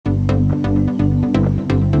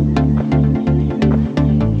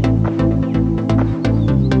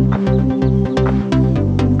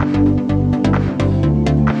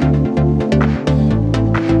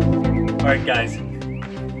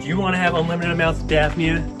amounts of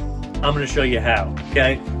Daphnia, I'm going to show you how,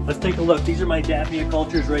 okay? Let's take a look. These are my Daphnia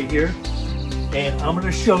cultures right here. And I'm going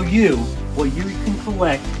to show you what you can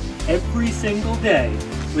collect every single day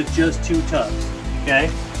with just 2 tubs,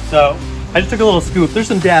 okay? So I just took a little scoop. There's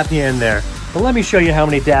some Daphnia in there. But let me show you how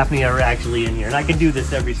many Daphnia are actually in here. And I can do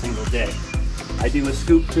this every single day. I do a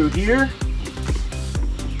scoop through here.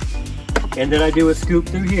 And then I do a scoop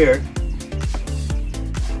through here.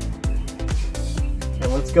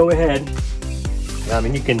 And let's go ahead. I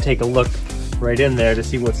mean, you can take a look right in there to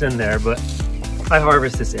see what's in there, but I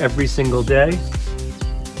harvest this every single day.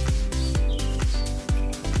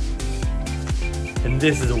 And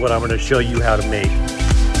this is what I'm going to show you how to make.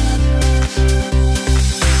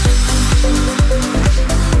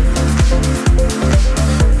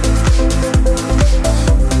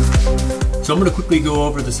 So I'm going to quickly go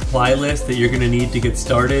over the supply list that you're going to need to get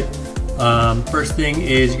started. First thing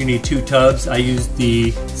is you're going to need 2 tubs. I use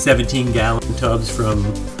the 17-gallon tubs from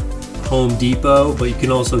Home Depot, but you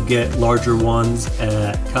can also get larger ones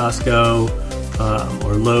at Costco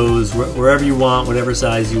or Lowe's, wherever you want, whatever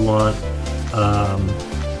size you want.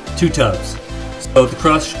 2 tubs. So the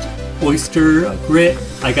crushed oyster grit,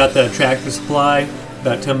 I got that at Tractor Supply,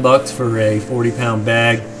 about 10 bucks for a 40-pound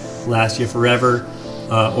bag, lasts you forever.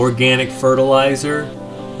 Organic fertilizer,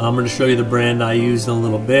 I'm going to show you the brand I used in a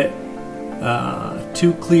little bit.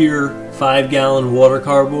 2 clear 5-gallon water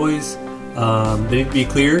carboys. They need to be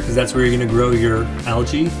clear because that's where you're going to grow your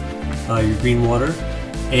algae, your green water.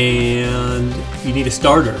 And you need a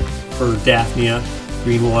starter for Daphnia,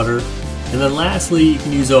 green water. And then lastly, you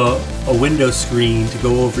can use a window screen to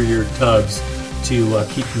go over your tubs to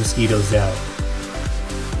keep mosquitoes out.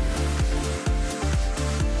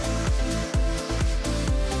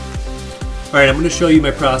 Alright, I'm going to show you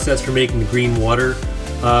my process for making the green water.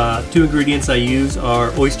 2 ingredients I use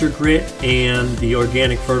are oyster grit and the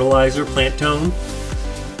organic fertilizer, plant tone.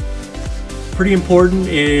 Pretty important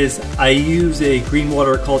is I use a green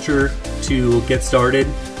water culture to get started.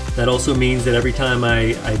 That also means that every time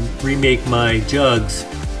I remake my jugs,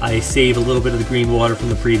 I save a little bit of the green water from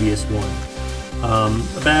the previous one.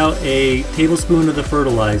 About a tablespoon of the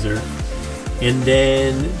fertilizer. And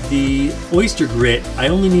then the oyster grit, I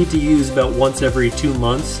only need to use about once every 2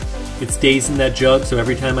 months. It stays in that jug, so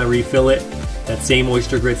every time I refill it, that same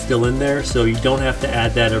oyster grit's still in there, so you don't have to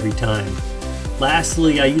add that every time.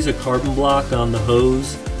 Lastly, I use a carbon block on the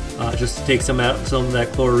hose just to take some of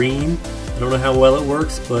that chlorine. I don't know how well it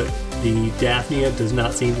works, but the Daphnia does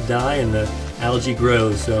not seem to die and the algae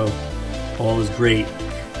grows, so all is great.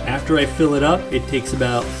 After I fill it up, it takes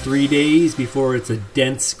about 3 days before it's a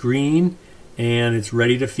dense green and it's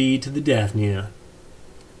ready to feed to the Daphnia.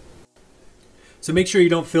 So make sure you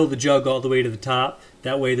don't fill the jug all the way to the top.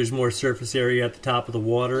 That way there's more surface area at the top of the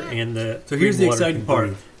water and the So here's the exciting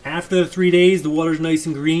part. After the 3 days, the water's nice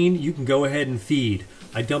and green, you can go ahead and feed.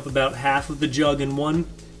 I dump about half of the jug in one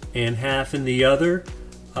and half in the other.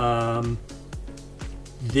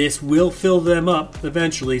 This will fill them up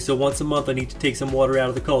eventually, so once a month I need to take some water out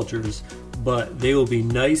of the cultures, but they will be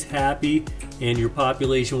nice, happy, and your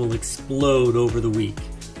population will explode over the week.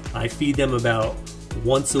 I feed them about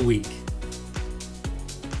once a week.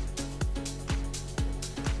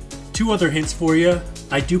 2 other hints for you.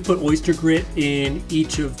 I do put oyster grit in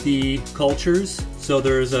each of the cultures, so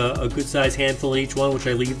there's a good sized handful in each one, which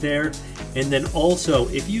I leave there. And then also,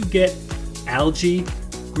 if you get algae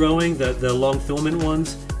growing, the long filament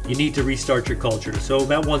ones, you need to restart your culture. So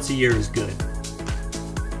about once a year is good.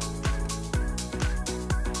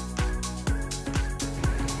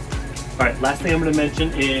 Alright, last thing I'm going to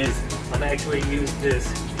mention is I'm actually use this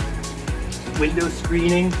window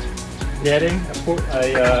screening netting.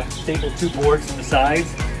 I stapled 2 boards to the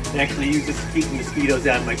sides and actually use this to keep the mosquitoes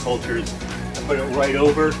out of my cultures. I put it right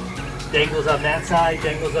over, dangles on that side,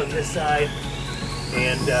 dangles on this side,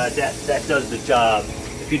 and that does the job.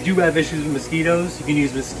 If you do have issues with mosquitoes, you can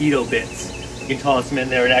use mosquito bits. You can toss them in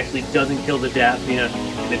there. It actually doesn't kill the Daphnia,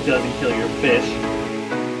 and it doesn't kill your fish.